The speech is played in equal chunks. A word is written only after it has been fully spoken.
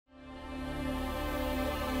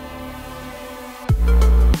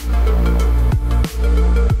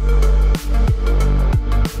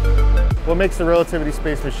What makes the Relativity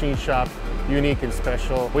Space Machine Shop unique and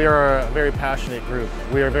special? We are a very passionate group.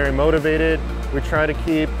 We are very motivated. We try to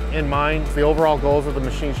keep in mind the overall goals of the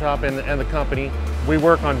machine shop and the company. We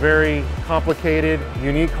work on very complicated,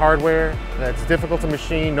 unique hardware that's difficult to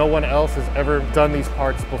machine. No one else has ever done these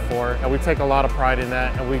parts before, and we take a lot of pride in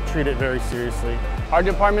that, and we treat it very seriously. Our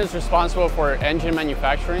department is responsible for engine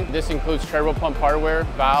manufacturing. This includes turbopump hardware,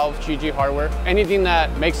 valves, GG hardware, anything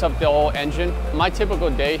that makes up the whole engine. My typical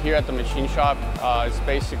day here at the machine shop is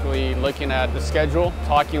basically looking at the schedule,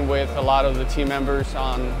 talking with a lot of the team members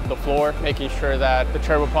on the floor, making sure that the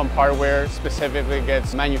turbopump hardware specifically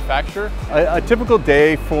gets manufactured. A typical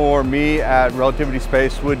day for me at Relativity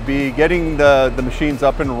Space would be getting the machines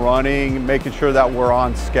up and running, making sure that we're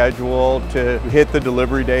on schedule to hit the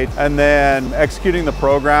delivery dates, and then executing the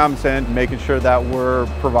programs and making sure that we're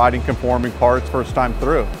providing conforming parts first time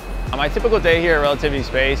through. My typical day here at Relativity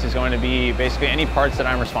Space is going to be basically any parts that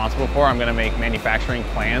I'm responsible for, I'm going to make manufacturing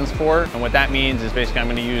plans for. And what that means is basically I'm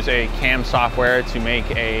going to use a CAM software to make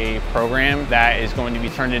a program that is going to be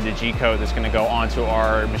turned into G-code that's going to go onto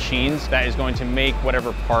our machines that is going to make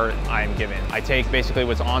whatever part I'm given. I take basically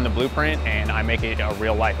what's on the blueprint and I make it a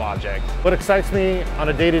real life object. What excites me on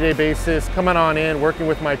a day-to-day basis, coming on in, working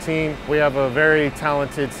with my team, we have a very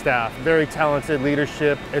talented staff, very talented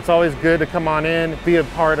leadership. It's always good to come on in, be a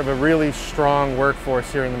part of a really strong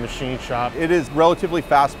workforce here in the machine shop. It is relatively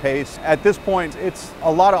fast-paced. At this point, it's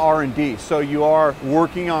a lot of R&D, so you are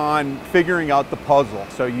working on figuring out the puzzle.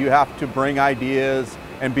 So you have to bring ideas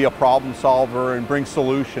and be a problem solver and bring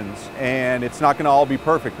solutions, and it's not going to all be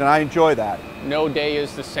perfect, and I enjoy that. No day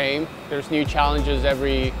is the same. There's new challenges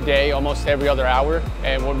every day, almost every other hour.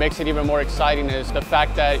 And what makes it even more exciting is the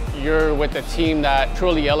fact that you're with a team that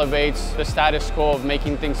truly elevates the status quo of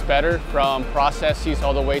making things better, from processes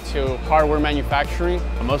all the way to hardware manufacturing.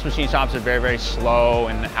 Most machine shops are very, very slow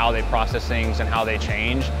in how they process things and how they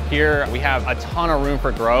change. Here, we have a ton of room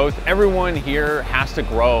for growth. Everyone here has to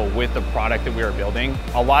grow with the product that we are building.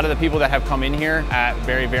 A lot of the people that have come in here at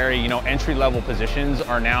very, very, entry-level positions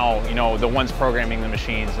are now, the ones programming the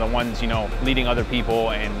machines, the ones, leading other people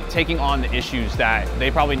and taking on the issues that they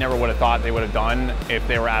probably never would have thought they would have done if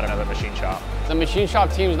they were at another machine shop. The machine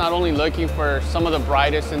shop team is not only looking for some of the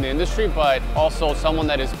brightest in the industry, but also someone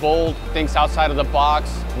that is bold, thinks outside of the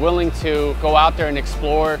box, willing to go out there and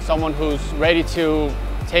explore, someone who's ready to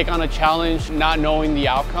take on a challenge, not knowing the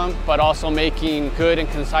outcome, but also making good and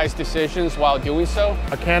concise decisions while doing so.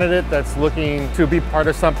 A candidate that's looking to be part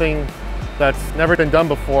of something that's never been done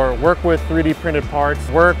before, work with 3D printed parts,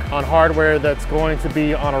 work on hardware that's going to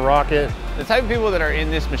be on a rocket. The type of people that are in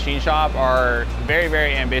this machine shop are very,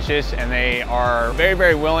 very ambitious, and they are very,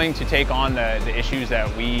 very willing to take on the issues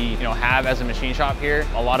that we have as a machine shop here.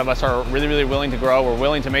 A lot of us are really, really willing to grow. We're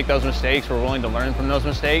willing to make those mistakes. We're willing to learn from those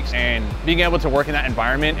mistakes, and being able to work in that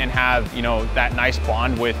environment and have that nice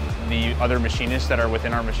bond with the other machinists that are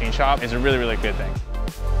within our machine shop is a really, really good thing.